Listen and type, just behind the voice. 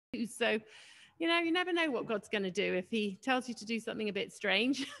So, you know, you never know what God's going to do if he tells you to do something a bit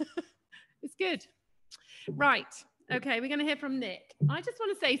strange. It's good. Right. Okay, we're going to hear from Nick. I just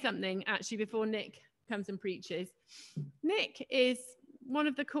want to say something, actually, before Nick comes and preaches. Nick is one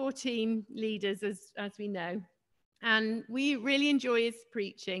of the core team leaders, as we know, and we really enjoy his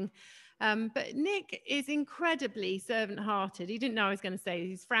preaching. But Nick is incredibly servant-hearted. He didn't know I was going to say,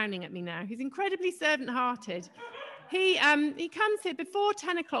 he's frowning at me now. He's incredibly servant-hearted. He comes here before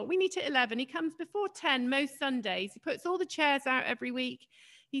 10 o'clock. We meet at 11. He comes before 10 most Sundays. He puts all the chairs out every week.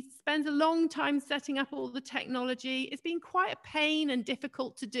 He spends a long time setting up all the technology. It's been quite a pain and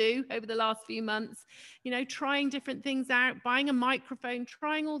difficult to do over the last few months, you know, trying different things out, buying a microphone,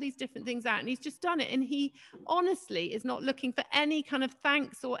 trying all these different things out. And he's just done it. And he honestly is not looking for any kind of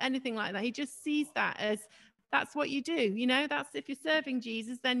thanks or anything like that. He just sees that as that's what you do. You know, that's if you're serving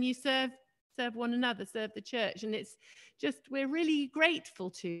Jesus, then you serve one another, serve the church. And it's just, we're really grateful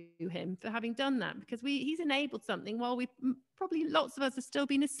to him for having done that, because he's enabled something while we probably lots of us have still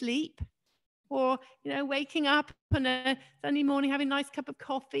been asleep, or, you know, waking up on a Sunday morning, having a nice cup of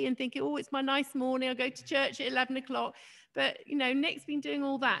coffee and thinking, oh, it's my nice morning, I'll go to church at 11 o'clock. But, you know, Nick's been doing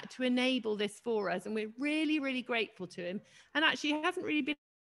all that to enable this for us. And we're really, really grateful to him. And actually, he hasn't really been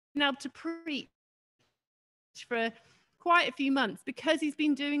able to preach for quite a few months because he's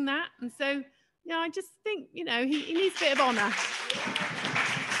been doing that. And so, you know, I just think, you know, he needs a bit of honour.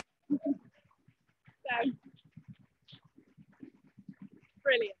 So,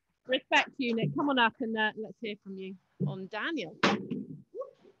 brilliant. Respect you, Nick. Come on up and let's hear from you on Daniel.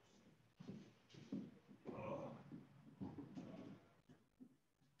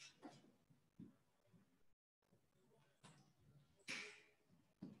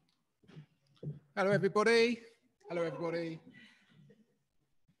 Hello, everybody. Hello, everybody.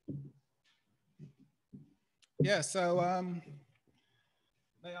 Yeah, so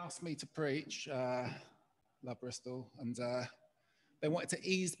they asked me to preach LoveBristol, and they wanted to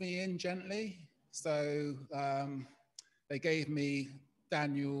ease me in gently. So they gave me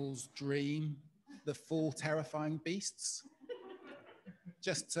Daniel's dream, the four terrifying beasts,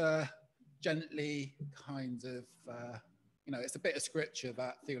 just to gently kind of, you know, it's a bit of scripture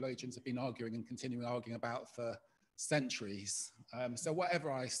that theologians have been arguing and continuing arguing about for centuries. So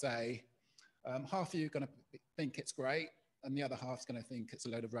whatever I say, half of you are going to think it's great, and the other half's going to think it's a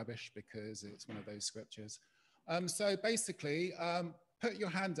load of rubbish because it's one of those scriptures. So basically, put your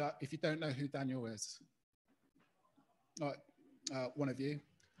hand up if you don't know who Daniel is. All right, one of you.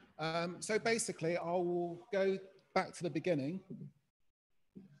 So basically, I will go back to the beginning.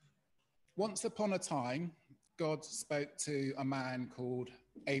 Once upon a time, God spoke to a man called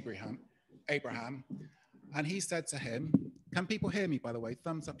Abraham, and he said to him, can people hear me, by the way?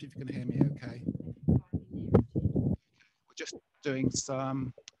 Thumbs up if you can hear me, okay? We're just doing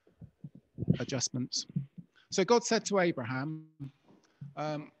some adjustments. So God said to Abraham,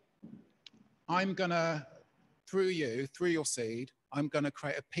 I'm gonna, through you, through your seed, I'm gonna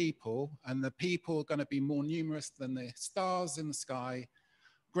create a people, and the people are gonna be more numerous than the stars in the sky,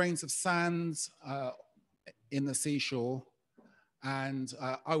 grains of sand in the seashore, and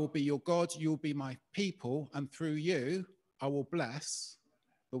I will be your God, you'll be my people, and through you, I will bless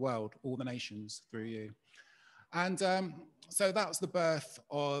the world, all the nations through you. And so that was the birth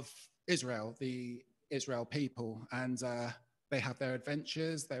of Israel, the Israel people, and they had their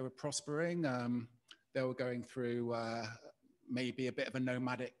adventures, they were prospering, they were going through maybe a bit of a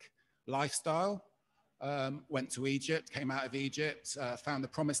nomadic lifestyle, went to Egypt, came out of Egypt, found the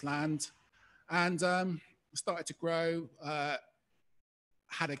promised land, and started to grow,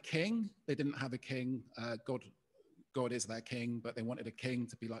 had a king. They didn't have a king. God is their king, but they wanted a king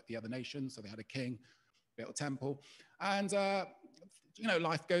to be like the other nations, so they had a king, built a temple, and you know,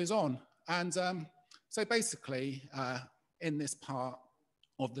 life goes on. And so basically, in this part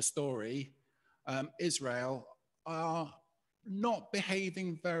of the story, Israel are not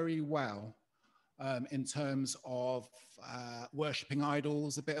behaving very well in terms of worshipping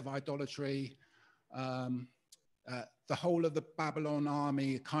idols, a bit of idolatry. The whole of the Babylon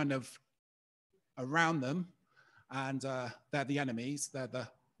army kind of around them, and they're the enemies, they're the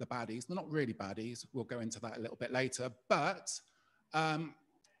baddies. They're not really baddies, we'll go into that a little bit later, but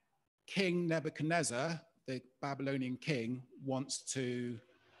King Nebuchadnezzar, the Babylonian king, wants to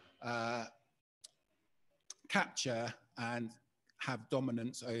capture and have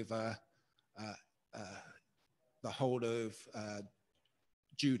dominance over the whole of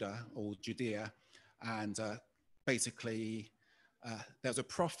Judah or Judea, and basically there's a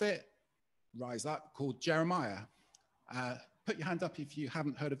prophet rise up called Jeremiah. Put your hand up if you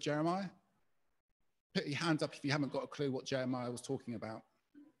haven't heard of Jeremiah. Put your hand up if you haven't got a clue what Jeremiah was talking about.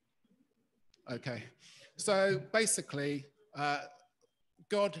 Okay. So basically,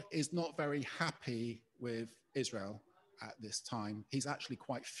 God is not very happy with Israel at this time. He's actually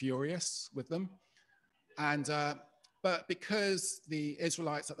quite furious with them. And but because the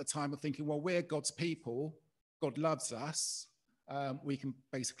Israelites at the time were thinking, well, we're God's people, God loves us, we can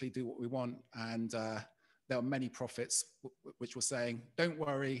basically do what we want. And there are many prophets which were saying, don't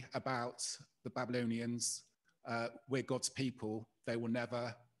worry about the Babylonians. We're God's people. They will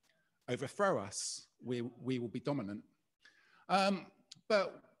never overthrow us. We will be dominant.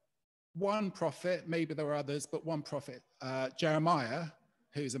 But one prophet, maybe there were others, but one prophet, Jeremiah,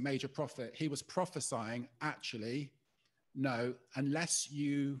 who's a major prophet, he was prophesying, actually, no, unless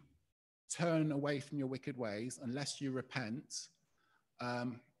you turn away from your wicked ways, unless you repent,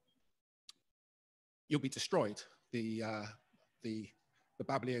 you'll be destroyed. The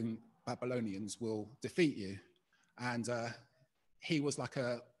Babylonians will defeat you. And he was like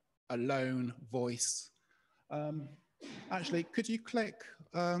a lone voice. Actually, could you click?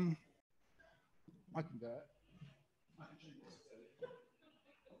 I can do it.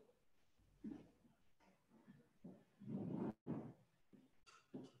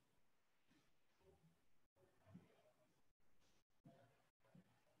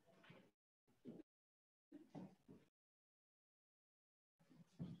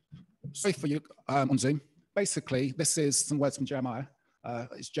 Sorry for you on Zoom. Basically, this is some words from Jeremiah.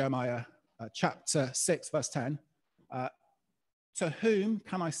 It's Jeremiah chapter 6, verse 10. To whom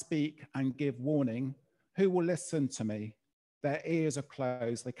can I speak and give warning? Who will listen to me? Their ears are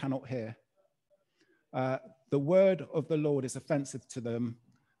closed, they cannot hear. The word of the Lord is offensive to them.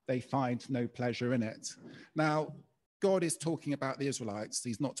 They find no pleasure in it. Now, God is talking about the Israelites.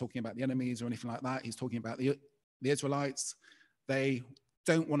 He's not talking about the enemies or anything like that. He's talking about the Israelites. They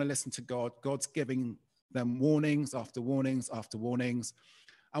don't want to listen to God. God's giving them warnings after warnings after warnings.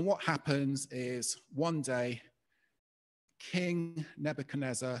 And what happens is one day, King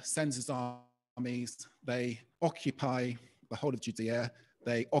Nebuchadnezzar sends his armies. They occupy the whole of Judea.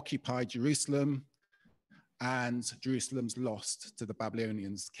 They occupy Jerusalem, and Jerusalem's lost to the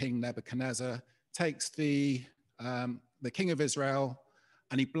Babylonians. King Nebuchadnezzar takes the king of Israel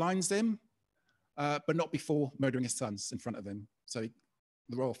and he blinds him, but not before murdering his sons in front of him. So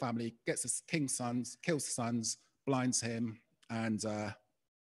the royal family gets his king's sons, kills the sons, blinds him, and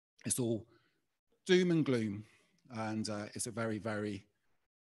it's all doom and gloom. And it's a very, very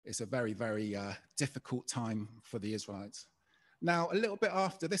difficult time for the Israelites. Now, a little bit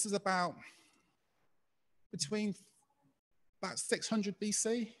after, this is about 600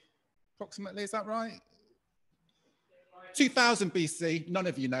 BC, approximately, is that right? 2000 BC, none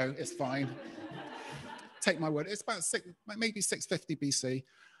of you know, it's fine. Take my word, it's about maybe 650 BC.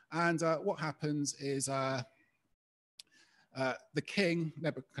 And what happens is the king,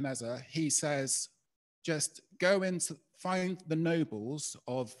 Nebuchadnezzar, he says, just go in to find the nobles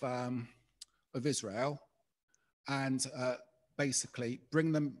of Israel and basically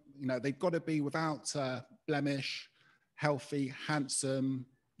bring them, they've got to be without blemish, healthy, handsome,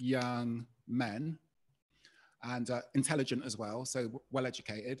 young men, and intelligent as well, so well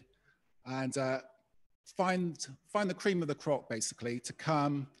educated, and find the cream of the crop, basically, to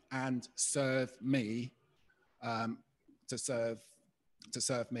come and serve me, to serve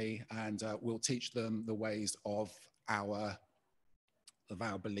me, and we'll teach them the ways of our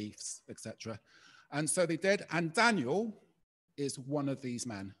beliefs, etc. And so they did, and Daniel is one of these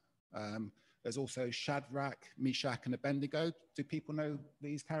men. There's also Shadrach, Meshach, and Abednego. Do people know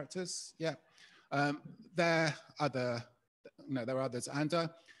these characters? Yeah. There are others. And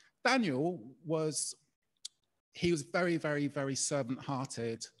Daniel was very, very, very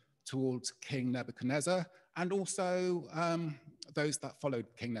servant-hearted towards King Nebuchadnezzar, and also those that followed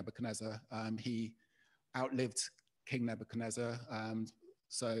King Nebuchadnezzar. He outlived King Nebuchadnezzar,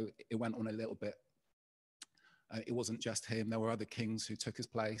 so it went on a little bit. It wasn't just him. There were other kings who took his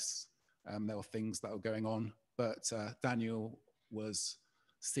place. There were things that were going on, but Daniel was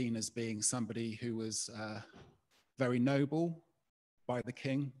seen as being somebody who was very noble by the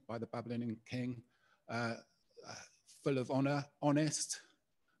king, by the Babylonian king, full of honor, honest,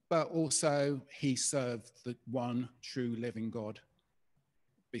 but also he served the one true living God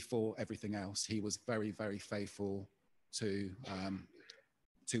before everything else. He was very, very faithful to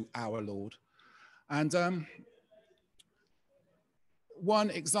our Lord. And one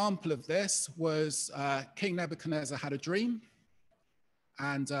example of this was King Nebuchadnezzar had a dream,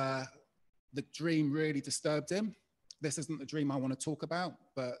 and the dream really disturbed him. This isn't the dream I want to talk about,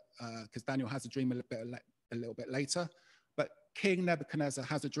 but because Daniel has a dream a little bit later. But King Nebuchadnezzar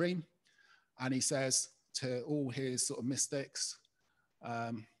has a dream, and he says to all his sort of mystics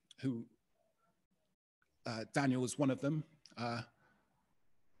who Daniel was one of them.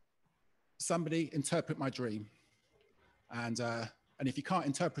 Somebody interpret my dream. And if you can't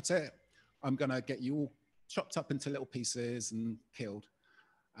interpret it, I'm going to get you all chopped up into little pieces and killed.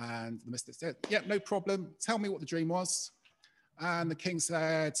 And the mystic said, yeah, no problem. Tell me what the dream was. And the king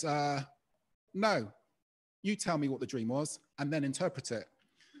said, no, you tell me what the dream was and then interpret it.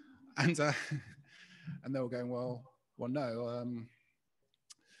 And and they were going, well, no,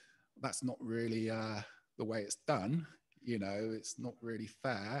 that's not really the way it's done. You know, it's not really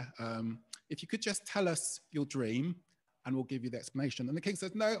fair. If you could just tell us your dream and we'll give you the explanation. And the king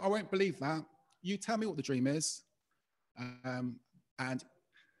says, no, I won't believe that. You tell me what the dream is and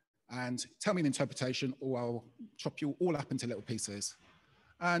tell me the interpretation or I'll chop you all up into little pieces.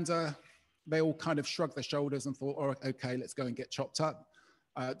 And they all kind of shrugged their shoulders and thought, oh, okay, let's go and get chopped up.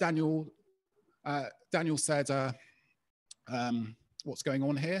 Daniel said, what's going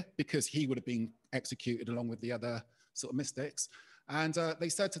on here? Because he would have been executed along with the other sort of mystics. And they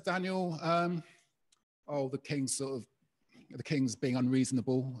said to Daniel, oh, the king's being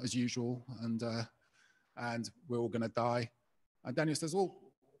unreasonable as usual, and we're all going to die. And Daniel says, well,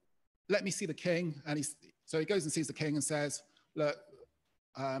 let me see the king. And so he goes and sees the king and says, look,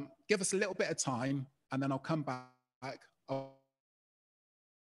 give us a little bit of time and then I'll come back. I'll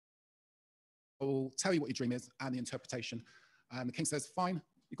tell you what your dream is and the interpretation. And the king says, fine,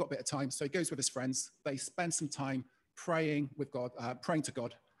 you've got a bit of time. So he goes with his friends. They spend some time praying with God, praying to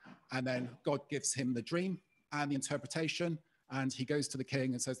God. And then God gives him the dream and the interpretation. And he goes to the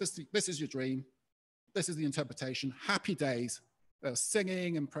king and says, this is your dream. This is the interpretation. Happy days. They're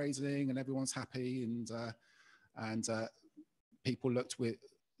singing and praising and everyone's happy. And people looked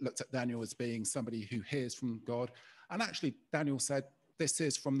at Daniel as being somebody who hears from God. And actually, Daniel said, this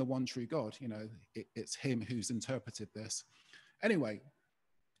is from the one true God. You know, it's him who's interpreted this. Anyway,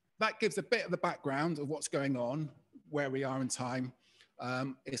 that gives a bit of the background of what's going on, where we are in time.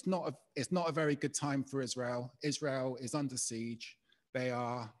 It's not a very good time for Israel. Israel is under siege. They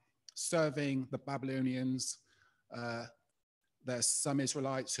are serving the Babylonians. There's some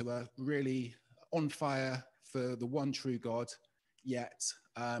Israelites who are really on fire for the one true God, yet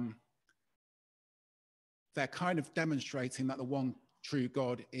they're kind of demonstrating that the one true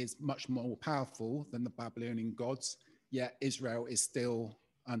God is much more powerful than the Babylonian gods, yet Israel is still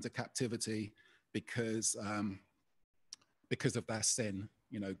under captivity because of their sin.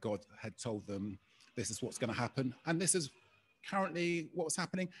 You know, God had told them this is what's going to happen, and this is currently what's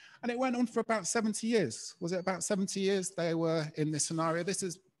happening. And it went on for about 70 years. Was it about 70 years they were in this scenario? This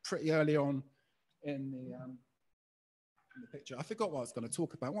is pretty early on in the picture. I forgot what I was going to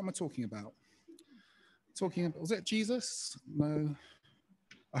talk about. What am I talking about? Was it Jesus? No.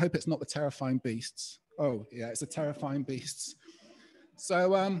 I hope it's not the terrifying beasts. Oh, yeah, it's the terrifying beasts.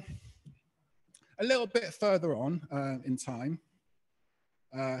 So a little bit further on in time,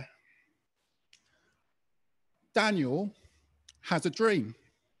 Daniel has a dream.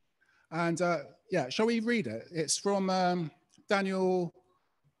 And yeah, shall we read it? It's from Daniel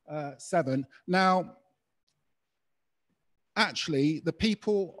 7. Now, actually, the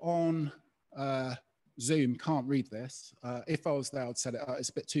people on Zoom can't read this. If I was there, I'd set it up. It's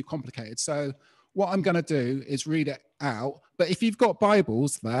a bit too complicated. So what I'm going to do is read it out. But if you've got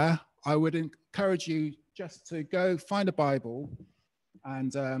Bibles there, I would encourage you just to go find a Bible.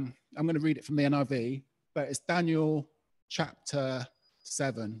 And I'm going to read it from the NIV. But it's Daniel chapter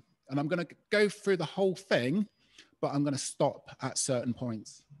 7. And I'm going to go through the whole thing, but I'm going to stop at certain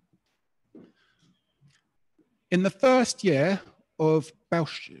points. In the first year of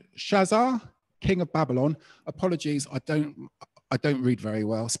Belshazzar, king of Babylon, apologies, I don't read very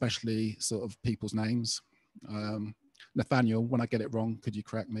well, especially sort of people's names. Nathaniel, when I get it wrong, could you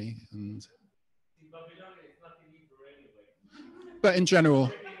correct me? And but in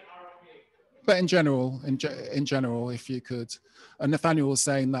general, if you could, Nathaniel was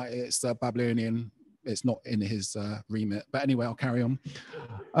saying that it's Babylonian, it's not in his remit. But anyway, I'll carry on.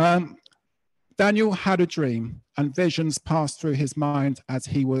 Daniel had a dream, and visions passed through his mind as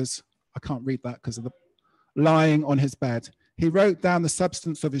he was, I can't read that because of the lying on his bed. He wrote down the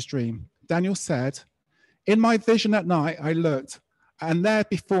substance of his dream. Daniel said, in my vision at night, I looked, and there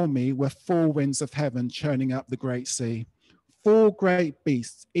before me were 4 winds of heaven churning up the great sea. 4 great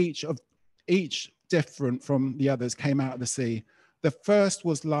beasts, each different from the others, came out of the sea. The first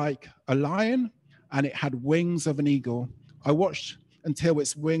was like a lion, and it had wings of an eagle. I watched until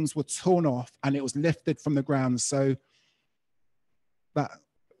its wings were torn off, and it was lifted from the ground so that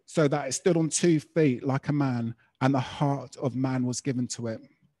it stood on 2 feet like a man, and the heart of man was given to it.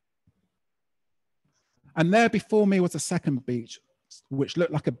 And there before me was a second beast, which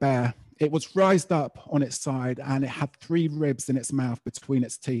looked like a bear. It was raised up on its side, and it had 3 ribs in its mouth between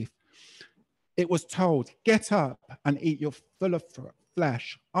its teeth. It was told, "Get up and eat your full of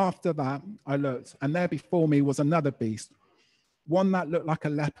flesh." After that, I looked, and there before me was another beast, one that looked like a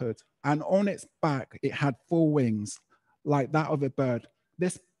leopard, and on its back it had 4 wings, like that of a bird.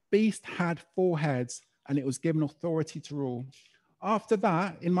 This beast had 4 heads, and it was given authority to rule. After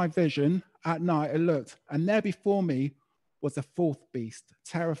that, in my vision at night, I looked, and there before me was a 4th beast,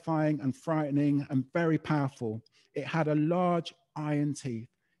 terrifying and frightening and very powerful. It had a large iron teeth.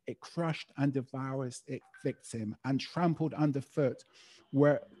 It crushed and devoured its victim and trampled underfoot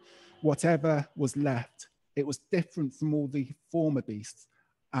where whatever was left. It was different from all the former beasts,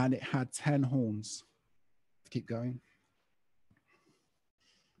 and it had 10 horns. Keep going.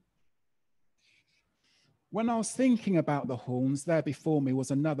 When I was thinking about the horns, there before me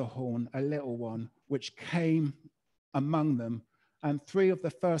was another horn, a little one, which came among them, and 3 of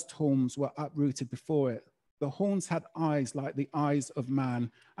the first horns were uprooted before it. The horns had eyes like the eyes of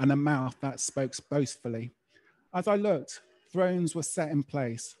man, and a mouth that spoke boastfully. As I looked, thrones were set in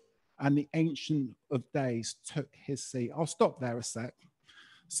place, and the Ancient of Days took his seat. I'll stop there a sec.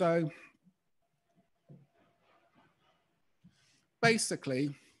 So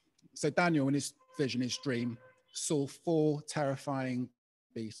basically, Daniel in his vision, his dream, saw 4 terrifying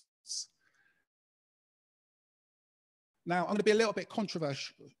beasts. Now, I'm going to be a little bit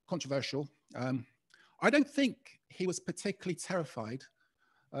controversial. I don't think he was particularly terrified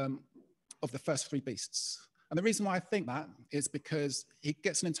of the first 3 beasts. And the reason why I think that is because he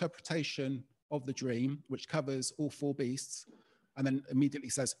gets an interpretation of the dream, which covers all 4 beasts, and then immediately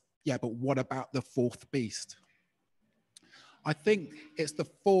says, yeah, but what about the 4th beast? I think it's the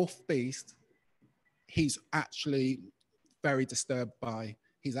 4th beast he's actually very disturbed by.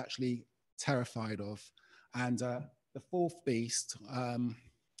 He's actually terrified of. And the 4th beast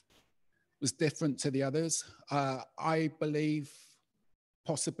was different to the others. I believe,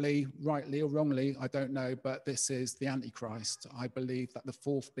 possibly rightly or wrongly, I don't know, but this is the Antichrist. I believe that the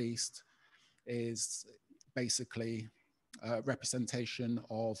 4th beast is basically a representation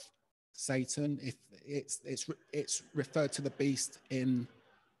of Satan. If it's referred to the beast in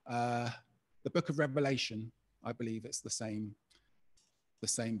the book of Revelation, I believe it's the same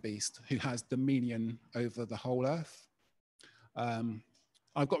beast who has dominion over the whole earth.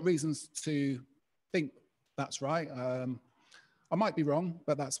 I've got reasons to think that's right. I might be wrong,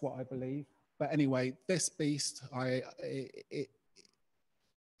 but that's what I believe. But anyway, this beast,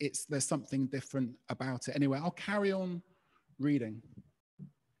 there's something different about it. Anyway, I'll carry on reading.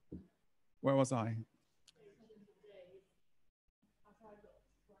 Where was I?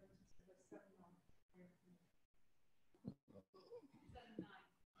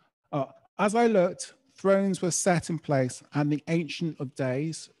 As I looked, thrones were set in place, and the Ancient of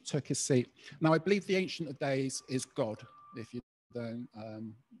Days took his seat. Now, I believe the Ancient of Days is God. If you don't,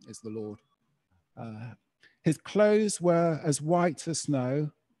 is the Lord. His clothes were as white as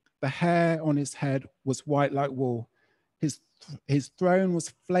snow. The hair on his head was white like wool. His throne was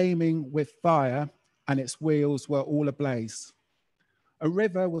flaming with fire, and its wheels were all ablaze. A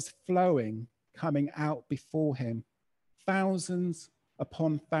river was flowing, coming out before him. Thousands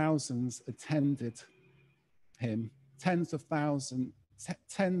upon thousands attended him. 10,000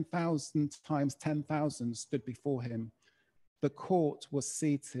 times 10,000 stood before him. The court was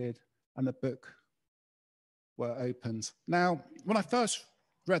seated, and the book were opened. Now, when I first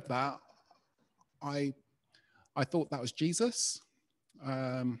read that, I thought that was Jesus.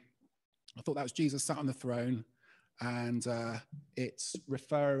 I thought that was Jesus sat on the throne, and it's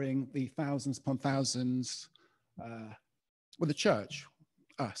referring the thousands upon thousands, well, the church,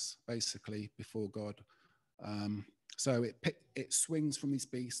 us, basically, before God. So it swings from these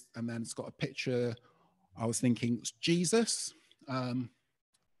beasts, and then it's got a picture. I was thinking it's Jesus, and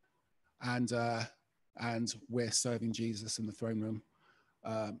we're serving Jesus in the throne room.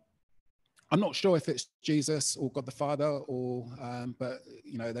 I'm not sure if it's Jesus or God the Father, or but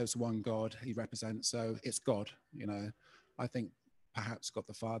there's one God he represents, so it's God. I think perhaps God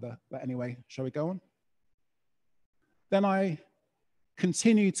the Father. But anyway, shall we go on? Then I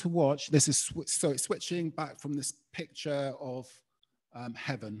continue to watch. This is it's switching back from this picture of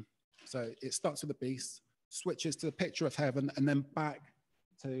heaven. So it starts with the beast, switches to the picture of heaven, and then back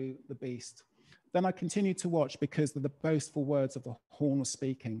to the beast. Then I continued to watch because of the boastful words of the horn was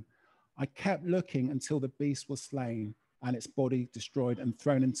speaking. I kept looking until the beast was slain and its body destroyed and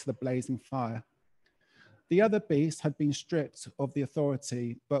thrown into the blazing fire. The other beasts had been stripped of the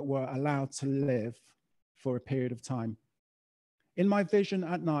authority, but were allowed to live for a period of time. In my vision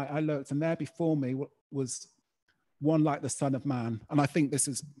at night, I looked, and there before me was one like the Son of Man. And I think this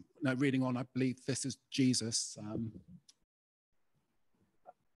is, reading on, I believe this is Jesus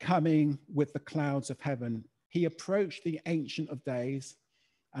coming with the clouds of heaven. He approached the Ancient of Days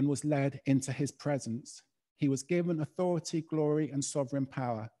and was led into his presence. He was given authority, glory, and sovereign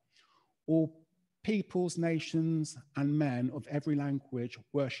power. All peoples, nations, and men of every language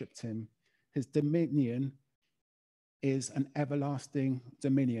worshipped him. His dominion is an everlasting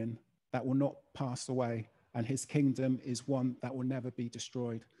dominion that will not pass away, and his kingdom is one that will never be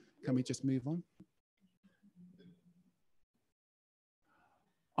destroyed. Can we just move on?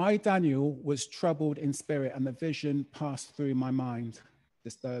 I, Daniel, was troubled in spirit, and the vision passed through my mind,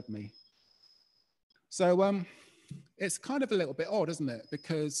 disturbed me. So it's kind of a little bit odd, isn't it?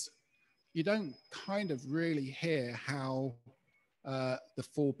 Because you don't kind of really hear how the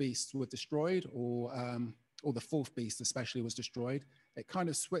four beasts were destroyed, or the fourth beast especially was destroyed. It kind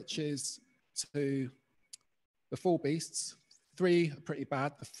of switches to the four beasts. Three are pretty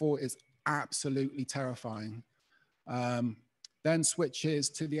bad. The four is absolutely terrifying. Then switches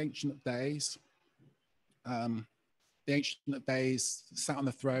to the Ancient of Days. The Ancient of Days sat on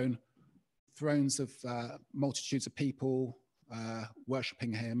the throne, thrones of multitudes of people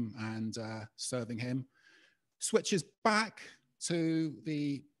worshipping him and serving him. Switches back to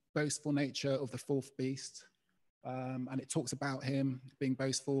the boastful nature of the fourth beast, and it talks about him being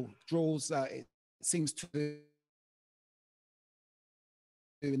boastful. Draws, it seems to,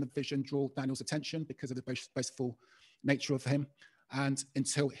 in the vision, draw Daniel's attention because of the boastful nature of him, and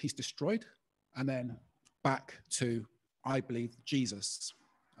until he's destroyed. And then back to, I believe, Jesus.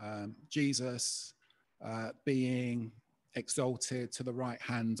 Jesus being exalted to the right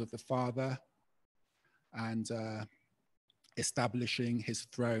hand of the Father and establishing his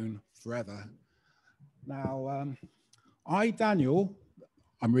throne forever. Now, I, Daniel,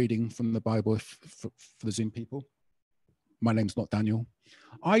 I'm reading from the Bible for the Zoom people. My name's not Daniel.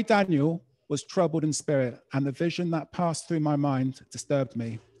 I, Daniel, was troubled in spirit, and the vision that passed through my mind disturbed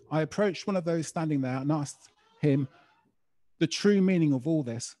me. I approached one of those standing there and asked him the true meaning of all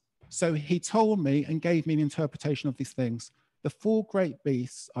this. So he told me and gave me an interpretation of these things. The four great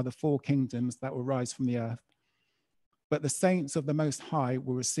beasts are the four kingdoms that will rise from the earth. But the saints of the Most High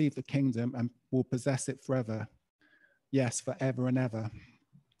will receive the kingdom and will possess it forever. Yes, forever and ever.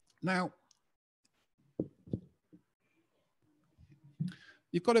 Now,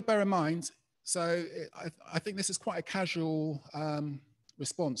 you've got to bear in mind, so I think this is quite a casual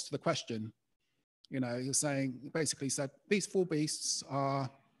response to the question. You know, you're saying, basically said, these four beasts are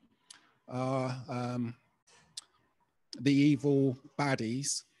the evil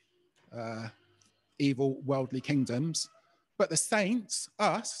baddies, evil worldly kingdoms, but the saints,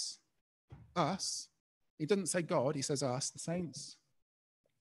 us, he doesn't say God, he says us, the saints,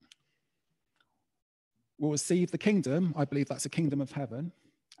 will receive the kingdom. I believe that's a kingdom of heaven,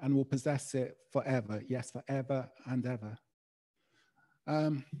 and will possess it forever. Yes, forever and ever.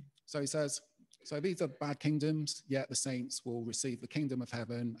 So he says, so these are bad kingdoms, yet the saints will receive the kingdom of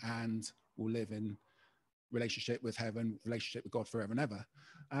heaven and will live in relationship with heaven, relationship with God forever and ever.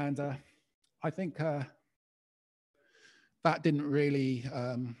 And I think that didn't really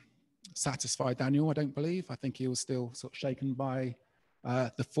satisfy Daniel, I don't believe. I think he was still sort of shaken by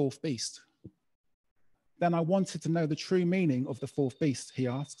the fourth beast. Then I wanted to know the true meaning of the fourth beast, he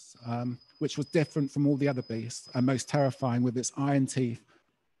asks, which was different from all the other beasts and most terrifying, with its iron teeth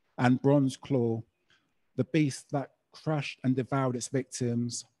and bronze claw, the beast that crushed and devoured its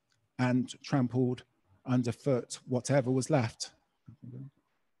victims and trampled underfoot whatever was left.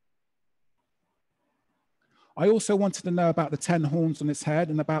 I also wanted to know about the 10 horns on its head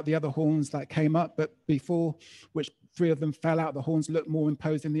and about the other horns that came up, but before which 3 of them fell out, the horns looked more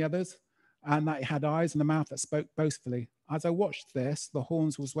imposing than the others, and that it had eyes and a mouth that spoke boastfully. As I watched this, the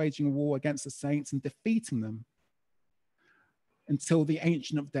horns was waging a war against the saints and defeating them until the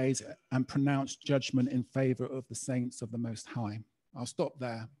Ancient of Days and pronounced judgment in favor of the saints of the Most High. I'll stop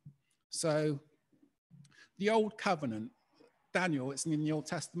there. So the Old Covenant, Daniel, it's in the Old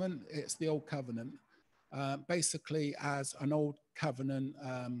Testament, it's the Old Covenant. Basically, as an Old Covenant,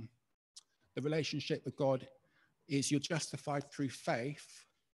 the relationship with God is you're justified through faith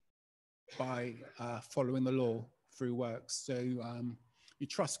by following the law through works. So you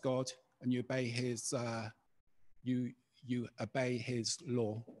trust God and you obey his you obey his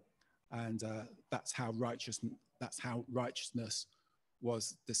law, and that's how righteousness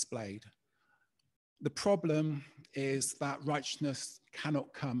was displayed. The problem is that righteousness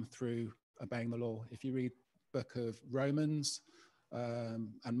cannot come through obeying the law. If you read the book of Romans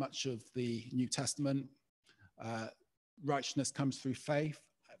and much of the New Testament, righteousness comes through faith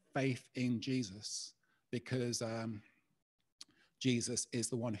in Jesus. because Jesus is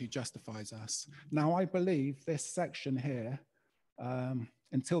the one who justifies us. Now, I believe this section here,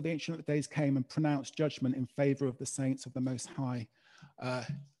 until the Ancient of Days came and pronounced judgment in favor of the saints of the Most High,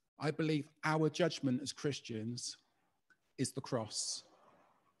 I believe our judgment as Christians is the cross,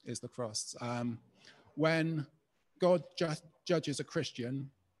 when God judges a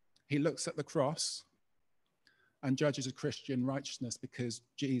Christian, he looks at the cross and judges a Christian righteousness because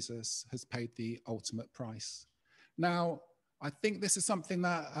Jesus has paid the ultimate price. Now, I think this is something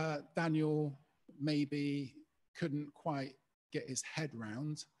that Daniel maybe couldn't quite get his head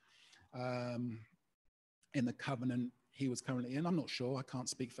round in the covenant he was currently in. I'm not sure. I can't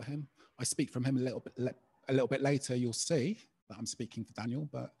speak for him. I speak from him a little bit later. You'll see that I'm speaking for Daniel,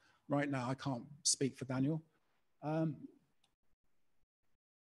 but right now I can't speak for Daniel.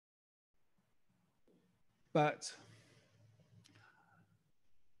 But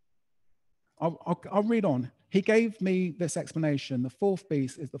I'll read on. He gave me this explanation. The fourth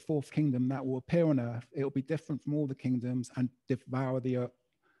beast is the fourth kingdom that will appear on earth. It will be different from all the kingdoms and devour the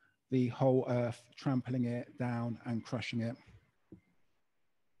whole earth, trampling it down and crushing it.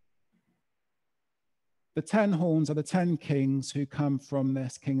 The 10 horns are the 10 kings who come from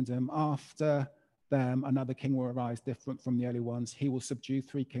this kingdom. After them, another king will arise different from the early ones. He will subdue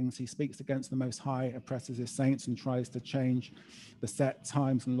 3 kings. He speaks against the Most High, oppresses his saints, and tries to change the set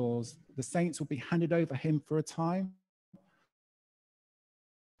times and laws. The saints will be handed over him for a times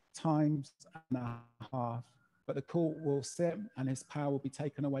and a half, but the court will sit and his power will be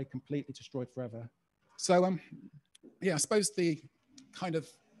taken away, completely destroyed forever. So, yeah, I suppose the kind of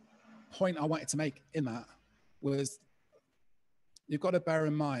point I wanted to make in that was you've got to bear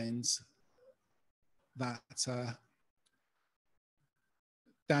in mind that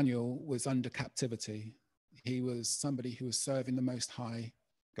Daniel was under captivity. He was somebody who was serving the Most High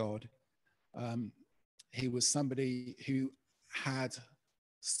God. He was somebody who had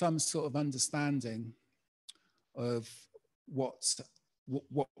some sort of understanding of what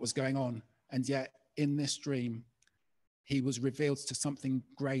was going on. And yet in this dream, he was revealed to something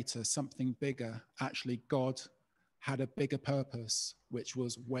greater, something bigger. Actually, God had a bigger purpose, which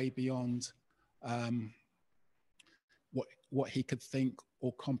was way beyond what he could think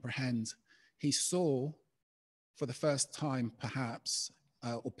or comprehend. He saw for the first time, perhaps,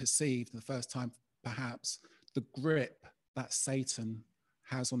 or perceived for the first time, perhaps, the grip that Satan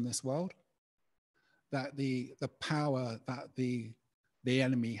has on this world, that the power that the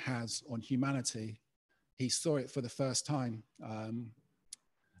enemy has on humanity. He saw it for the first time,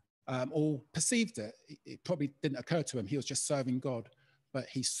 or perceived it. It probably didn't occur to him. He was just serving God, but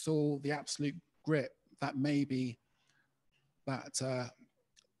he saw the absolute grip that maybe that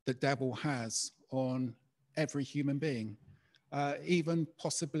the devil has on every human being, even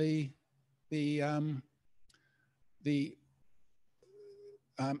possibly the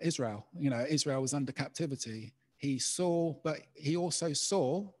Israel. You know, Israel was under captivity. He saw, but he also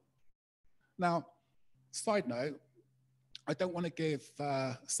saw. Now, side note, I don't want to give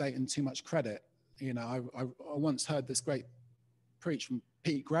Satan too much credit. You know, I once heard this great preach from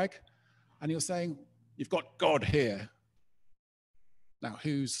Pete Gregg, and he was saying, "You've got God here." Now,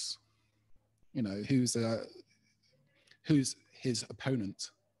 who's his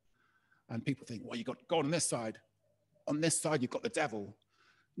opponent? And people think, well, you've got God on this side. On this side, you've got the devil.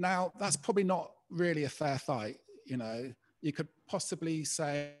 Now, that's probably not really a fair fight. You know, you could possibly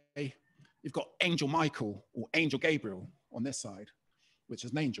say you've got Angel Michael or Angel Gabriel on this side, which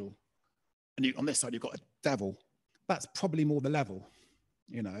is an angel. And on this side, you've got a devil. That's probably more the level.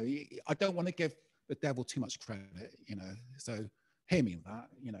 You know, I don't want to give the devil too much credit, you know, so hear me on that.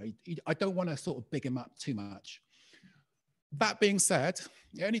 You know, I don't want to sort of big him up too much. That being said,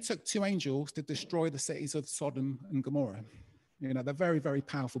 it only took 2 angels to destroy the cities of Sodom and Gomorrah. You know, they're very, very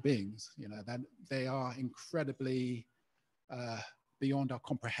powerful beings. You know, they are incredibly beyond our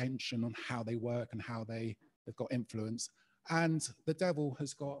comprehension on how they work and how they've got influence. And the devil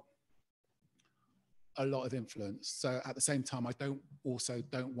has got a lot of influence. So at the same time, I don't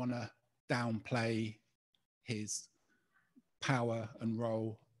want to downplay his power and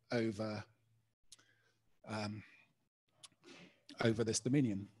role over this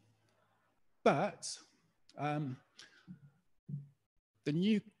dominion. But in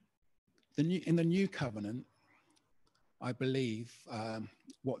the new covenant, I believe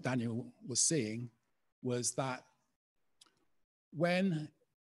what Daniel was seeing was that when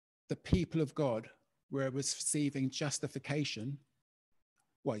the people of God were receiving justification,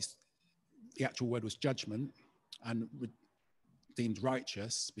 well, the actual word was judgment, and deemed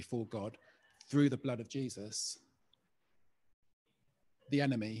righteous before God through the blood of Jesus, the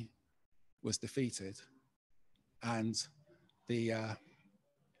enemy was defeated. and the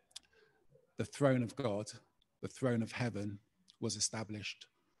throne of God, the throne of heaven, was established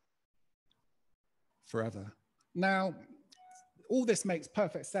forever. Now, all this makes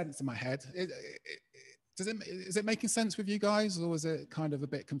perfect sense in my head. Is it making sense with you guys, or is it kind of a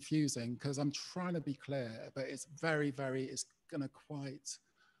bit confusing? Because I'm trying to be clear, but it's it's going to quite,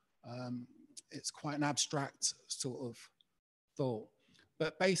 it's quite an abstract sort of thought.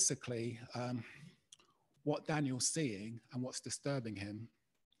 But basically, what Daniel's seeing and what's disturbing him,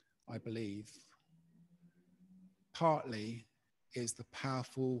 I believe, partly is the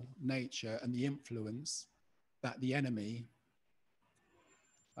powerful nature and the influence that the enemy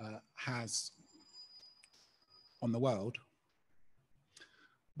has on the world.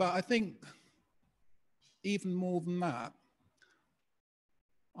 But I think even more than that,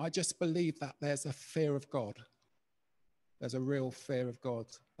 I just believe that there's a fear of God. There's a real fear of God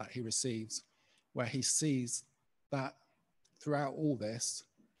that he receives, where he sees that throughout all this,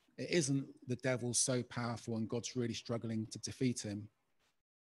 it isn't the devil so powerful and God's really struggling to defeat him.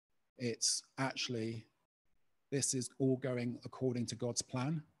 It's actually, this is all going according to God's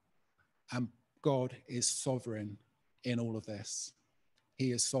plan, and God is sovereign in all of this.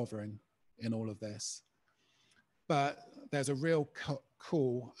 He is sovereign in all of this. But there's a real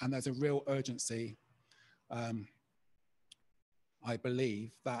call and there's a real urgency, I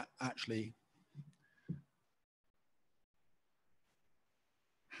believe, that actually,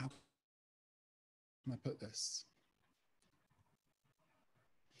 how can I put this?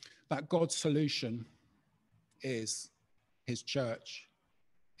 That God's solution is his church,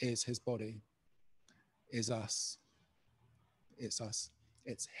 is his body, is us. It's us.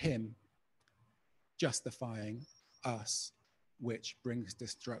 It's him justifying us, which brings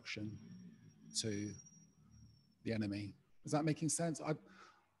destruction to the enemy. Is that making sense?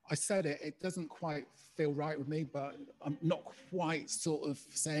 I said it, it doesn't quite feel right with me, but I'm not quite sort of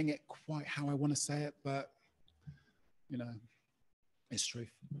saying it quite how I want to say it, but you know, it's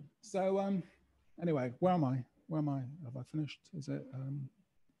truth. So anyway, where am I? Where am I? Have I finished? Is it,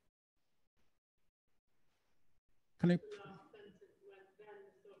 can you?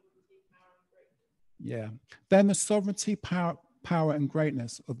 Yeah. Then the sovereignty, power and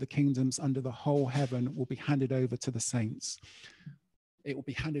greatness of the kingdoms under the whole heaven will be handed over to the saints. It will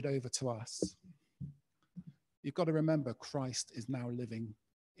be handed over to us. You've got to remember, Christ is now living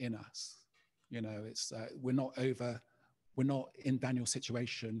in us. You know, it's we're not in Daniel's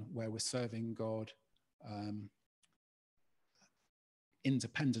situation where we're serving God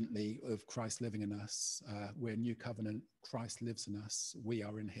independently of Christ living in us. We're new covenant. Christ lives in us. We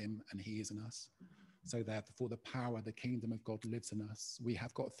are in him and he is in us. So therefore the power, the kingdom of God lives in us. We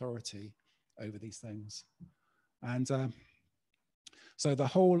have got authority over these things. And so the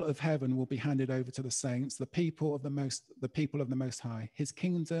whole of heaven will be handed over to the saints, the people of the Most High. His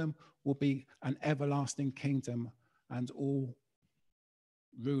kingdom will be an everlasting kingdom, and all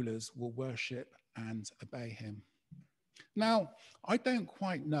rulers will worship and obey him. Now, I don't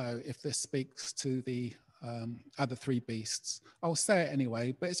quite know if this speaks to the other three beasts. I'll say it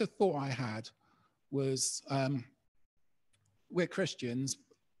anyway, but it's a thought I had. Was we're Christians,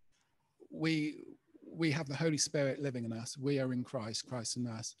 we have the Holy Spirit living in us. We are in Christ, Christ in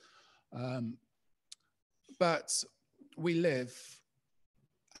us. But we live,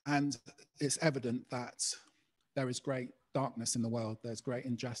 and it's evident that there is great darkness in the world. There's great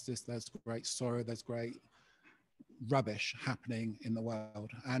injustice, there's great sorrow, there's great rubbish happening in the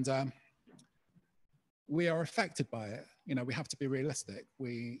world. And we are affected by it. You know, we have to be realistic.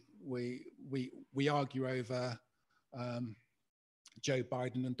 We argue over Joe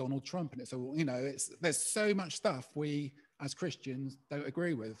Biden and Donald Trump, and it's all, you know, there's so much stuff we as Christians don't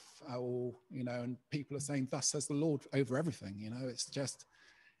agree with, or you know, and people are saying thus says the Lord over everything. You know, it's just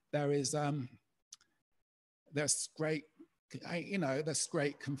there's great, you know, there's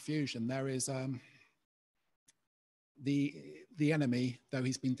great confusion. There is the enemy, though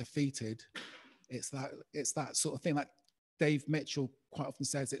he's been defeated, it's that sort of thing that Dave Mitchell quite often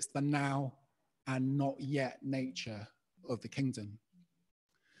says, it's the now and not yet nature of the kingdom.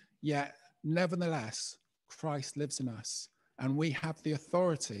 Yet, nevertheless, Christ lives in us, and we have the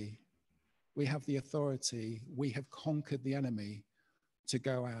authority. We have conquered the enemy to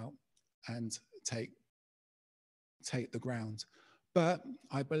go out and take the ground. But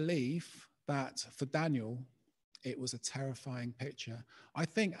I believe that for Daniel, it was a terrifying picture. I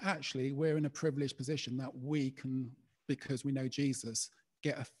think actually we're in a privileged position that we can, because we know Jesus,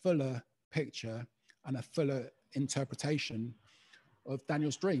 get a fuller picture and a fuller interpretation of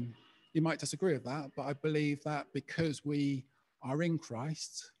Daniel's dream. You might disagree with that, but I believe that because we are in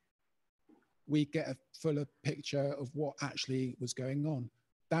Christ, we get a fuller picture of what actually was going on.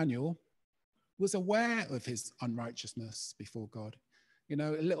 Daniel was aware of his unrighteousness before God. You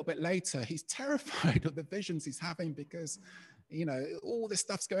know, a little bit later, he's terrified of the visions he's having because, you know, all this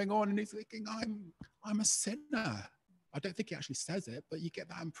stuff's going on and he's thinking, I'm a sinner. I don't think he actually says it, but you get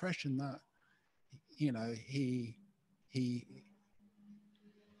that impression that, you know, he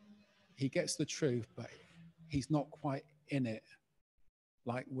gets the truth, but he's not quite in it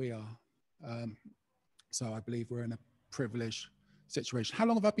like we are. So I believe we're in a privileged situation. How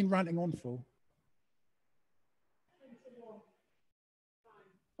long have I been ranting on for?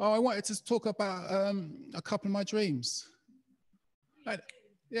 Oh, I wanted to talk about a couple of my dreams.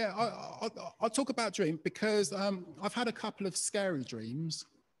 Yeah, I'll talk about dreams because I've had a couple of scary dreams,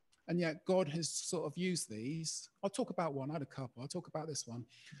 and yet God has sort of used these. I'll talk about one. I had a couple. I'll talk about this one.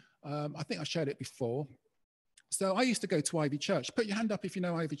 I think I shared it before. So I used to go to Ivy Church. Put your hand up if you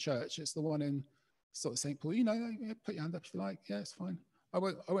know Ivy Church. It's the one in sort of St. Paul. You know, yeah, put your hand up if you like. Yeah, it's fine. I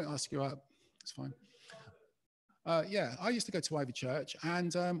won't ask you out. It's fine. Yeah, I used to go to Ivy Church,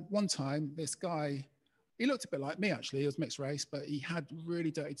 and one time this guy, he looked a bit like me actually. He was mixed race, but he had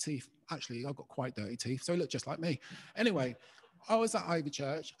really dirty teeth. Actually, I've got quite dirty teeth, so he looked just like me. Anyway, I was at Ivy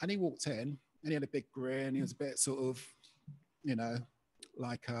Church, and he walked in, and he had a big grin. He was a bit sort of, you know,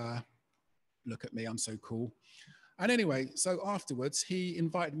 like, look at me, I'm so cool. And anyway, so afterwards, we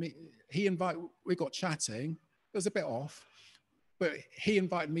got chatting. It was a bit off, but he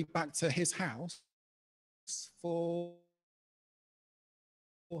invited me back to his house for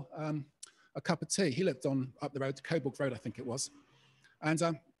a cup of tea. He lived up the road, Coburg Road, I think it was. And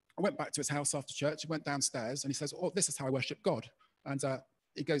I went back to his house after church. He went downstairs and he says, "Oh, this is how I worship God." And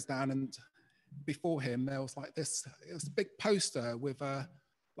he goes down, and before him there was like this. It was a big poster with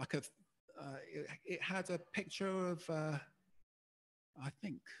like a. It had a picture of I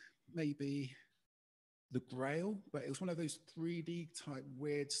think maybe the Grail, but it was one of those 3D type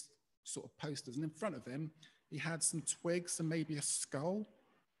weird sort of posters. And in front of him, he had some twigs and maybe a skull.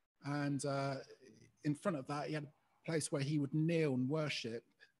 And in front of that, he had a place where he would kneel and worship.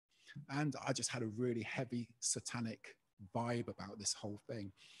 And I just had a really heavy satanic vibe about this whole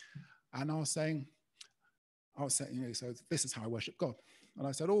thing. And I was saying, you know, so this is how I worship God. And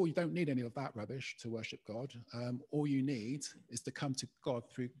I said, oh, you don't need any of that rubbish to worship God. All you need is to come to God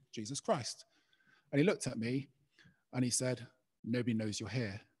through Jesus Christ. And he looked at me and he said, nobody knows you're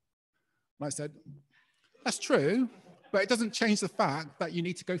here. And I said, that's true, but it doesn't change the fact that you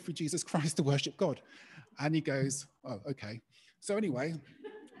need to go through Jesus Christ to worship God. And he goes, oh, okay. So anyway,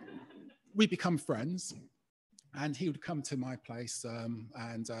 we become friends, and he would come to my place,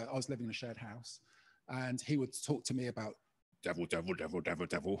 and I was living in a shared house, and he would talk to me about devil, devil, devil, devil,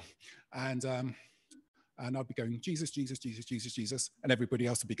 devil. And I'd be going, Jesus, Jesus, Jesus, Jesus, Jesus. And everybody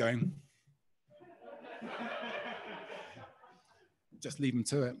else would be going, just leave him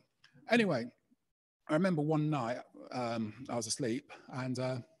to it. Anyway, I remember one night I was asleep, and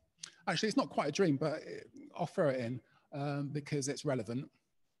actually it's not quite a dream, but I'll throw it in because it's relevant.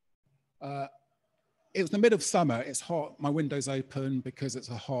 It was the middle of summer. It's hot. My window's open because it's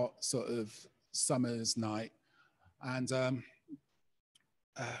a hot sort of summer's night. And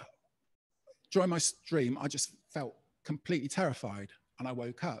during my dream, I just felt completely terrified, and I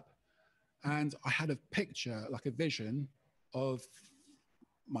woke up, and I had a picture, like a vision of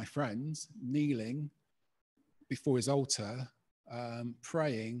my friends kneeling before his altar,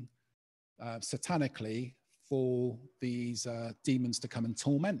 praying satanically for these demons to come and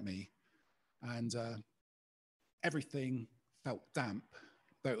torment me. And everything felt damp.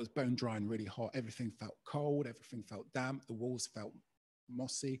 Though it was bone dry and really hot, everything felt cold, everything felt damp, the walls felt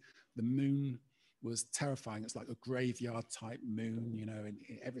mossy, the moon was terrifying. It's like a graveyard type moon, you know, and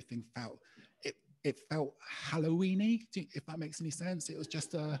everything felt, it felt Halloween-y, if that makes any sense. It was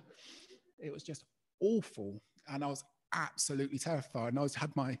just awful. And I was absolutely terrified. And I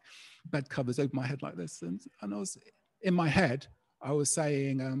had my bed covers over my head like this. And I was, in my head, I was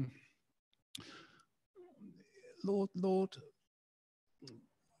saying, Lord,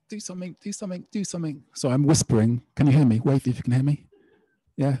 do something, do something, do something. So I'm whispering. Can you hear me? Wave if you can hear me.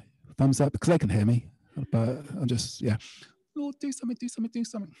 Yeah, thumbs up, because they can hear me. But I'm just, yeah. Lord, do something, do something, do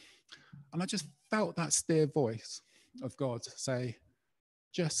something. And I just felt that still voice of God say,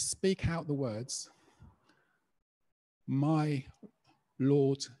 just speak out the words, my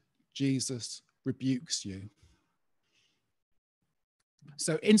Lord Jesus rebukes you.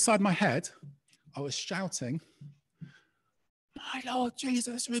 So inside my head, I was shouting, my Lord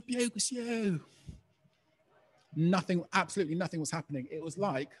Jesus rebukes you. Nothing, absolutely nothing was happening. It was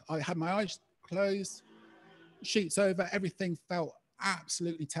like I had my eyes closed, sheets over, everything felt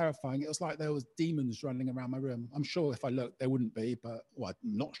absolutely terrifying. It was like there was demons running around my room. I'm sure if I looked, there wouldn't be, but well,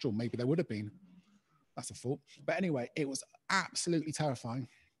 I'm not sure. Maybe there would have been. That's a thought. But anyway, it was absolutely terrifying.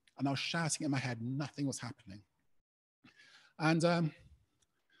 And I was shouting in my head, nothing was happening. And I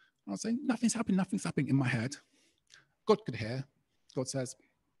was saying, nothing's happening in my head. God could hear. God says,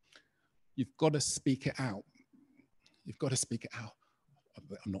 you've got to speak it out. You've got to speak it out.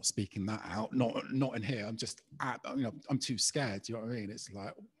 I'm not speaking that out, not in here. I'm just, I'm too scared. Do you know what I mean? It's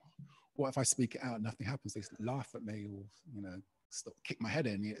like, what if I speak it out and nothing happens? They laugh at me or, kick my head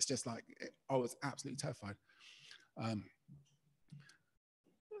in. It's just like, I was absolutely terrified.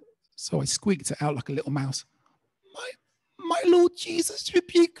 So I squeaked it out like a little mouse. My Lord Jesus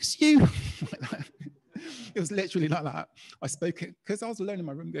rebukes you. It was literally like that. I spoke it because I was alone in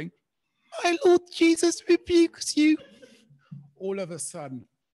my room going, my Lord Jesus rebukes you. All of a sudden,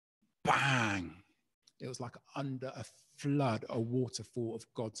 bang. It was like under a flood, a waterfall of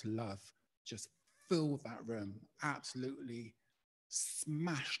God's love just filled that room, absolutely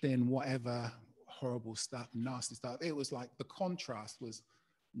smashed in whatever horrible stuff, nasty stuff. It was like the contrast was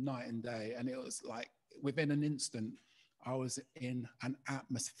night and day. And it was like within an instant, I was in an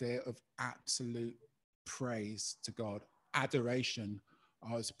atmosphere of absolute praise to God, adoration.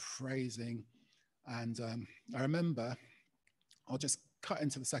 I was praising. And I remember, I'll just cut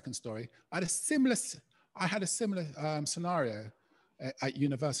into the second story. I had a similar scenario at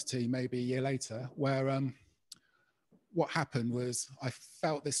university, maybe a year later, where what happened was I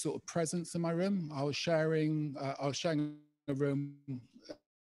felt this sort of presence in my room. I was sharing a room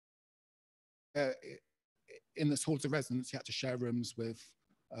in this halls of residence. You had to share rooms with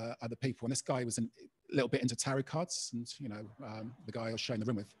other people, and this guy was a little bit into tarot cards, and the guy I was sharing the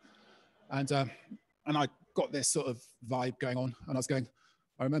room with, and I got this sort of vibe going on, and I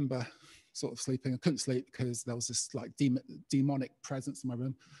remember sort of sleeping. I couldn't sleep because there was this like demonic presence in my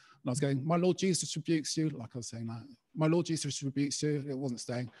room. And I was going, my Lord Jesus rebukes you. Like I was saying that, my Lord Jesus rebukes you. It wasn't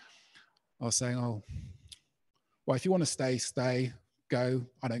staying. I was saying, oh, well, if you want to stay, stay, go.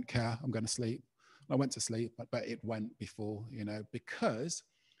 I don't care. I'm going to sleep. And I went to sleep, but it went before, because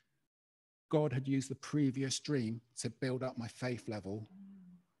God had used the previous dream to build up my faith level,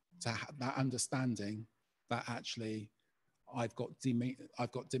 to have that understanding that actually I've got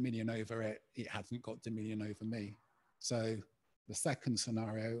dominion over it. It hasn't got dominion over me. So the second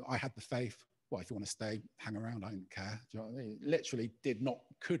scenario, I had the faith. Well, if you want to stay, hang around. I don't care. Do you know what I mean? Literally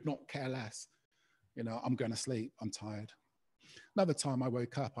could not care less. I'm going to sleep. I'm tired. Another time I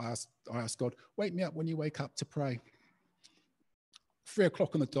woke up, I asked God, wake me up when you wake up to pray. 3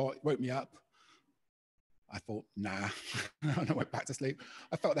 o'clock on the dot, woke me up. I thought, nah, and I went back to sleep.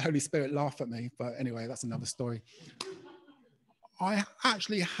 I felt the Holy Spirit laugh at me, but anyway, that's another story. I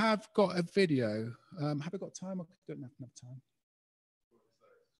actually have got a video. Have I got time? I don't have enough time.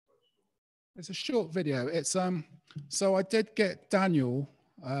 It's a short video. It's so I did get Daniel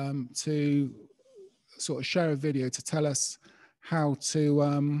to sort of share a video to tell us how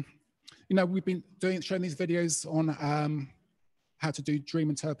to, we've been showing these videos on how to do dream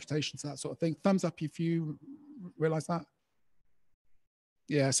interpretations, that sort of thing. Thumbs up if you realize that.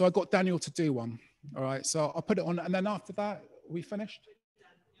 Yeah, so I got Daniel to do one. All right, so I'll put it on, and then after that, we finished?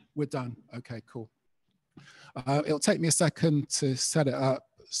 We're done. Okay, cool. It'll take me a second to set it up.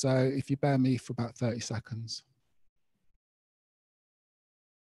 So if you bear me for about 30 seconds.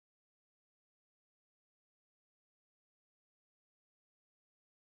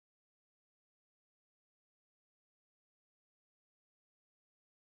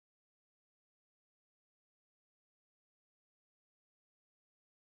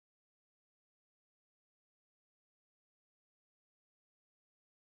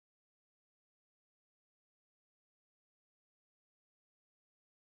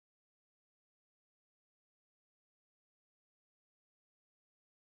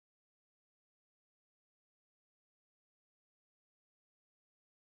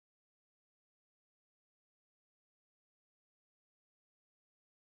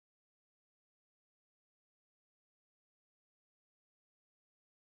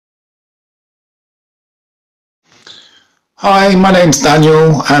 Hi, my name's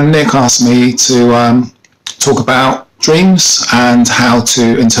Daniel, and Nick asked me to talk about dreams and how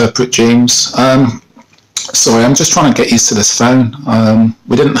to interpret dreams. Sorry, I'm just trying to get used to this phone.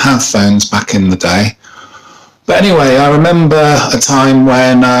 We didn't have phones back in the day. But anyway, I remember a time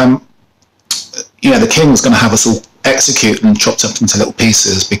when, the king was going to have us all executed and chopped up into little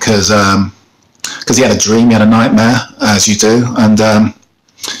pieces because he had a dream, he had a nightmare, as you do, and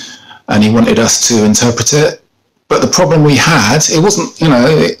he wanted us to interpret it. But the problem we had, it wasn't,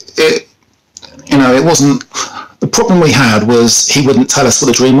 it wasn't The problem we had was he wouldn't tell us what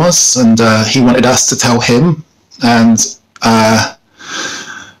the dream was, and he wanted us to tell him, and that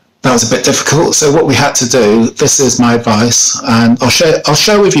was a bit difficult. So what we had to do, this is my advice, and I'll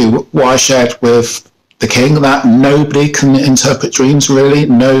share with you what I shared with the king, that nobody can interpret dreams, really.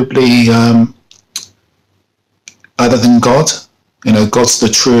 Nobody other than God. You know, God's the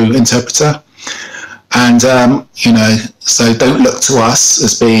true interpreter. And, you know, so don't look to us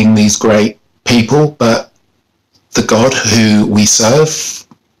as being these great people, but the God who we serve,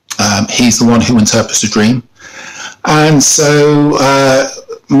 he's the one who interprets the dream. And so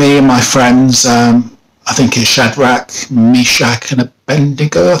me and my friends, I think it's Shadrach, Meshach and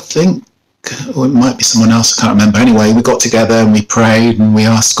Abednego, I think, or it might be someone else, I can't remember. Anyway, we got together and we prayed and we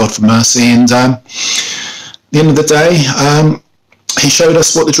asked God for mercy, and at the end of the day, he showed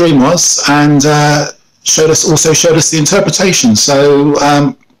us what the dream was, and showed us the interpretation. So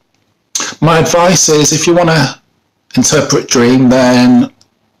my advice is, if you want to interpret dream, then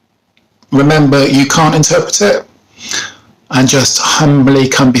remember you can't interpret it, and just humbly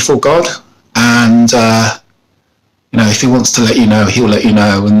come before God, and you know, if he wants to let you know, he'll let you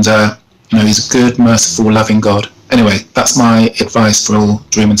know, and you know, he's a good, merciful, loving God. Anyway, that's my advice for all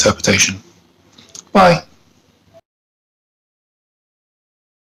dream interpretation. Bye.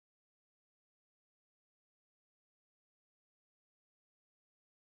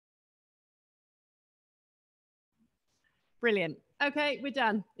 Brilliant. Okay, we're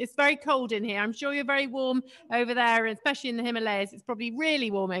done. It's very cold in here. I'm sure you're very warm over there, especially in the Himalayas. It's probably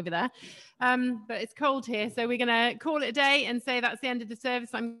really warm over there, but it's cold here. So we're going to call it a day and say that's the end of the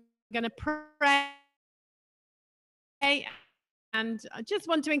service. I'm going to pray. And I just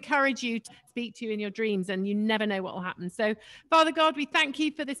want to encourage you to speak to you in your dreams, and you never know what will happen. So, Father God, we thank you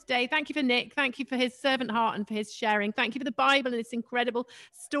for this day. Thank you for Nick. Thank you for his servant heart and for his sharing. Thank you for the Bible and this incredible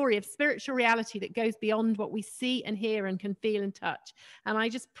story of spiritual reality that goes beyond what we see and hear and can feel and touch. And I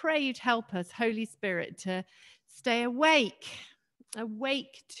just pray you'd help us, Holy Spirit, to stay awake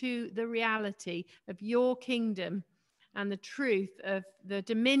to the reality of your kingdom and the truth of the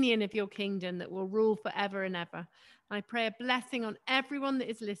dominion of your kingdom that will rule forever and ever. I pray a blessing on everyone that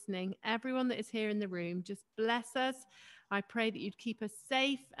is listening, everyone that is here in the room. Just bless us. I pray that you'd keep us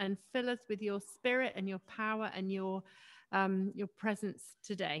safe and fill us with your spirit and your power and your presence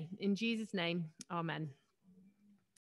today. In Jesus' name, amen.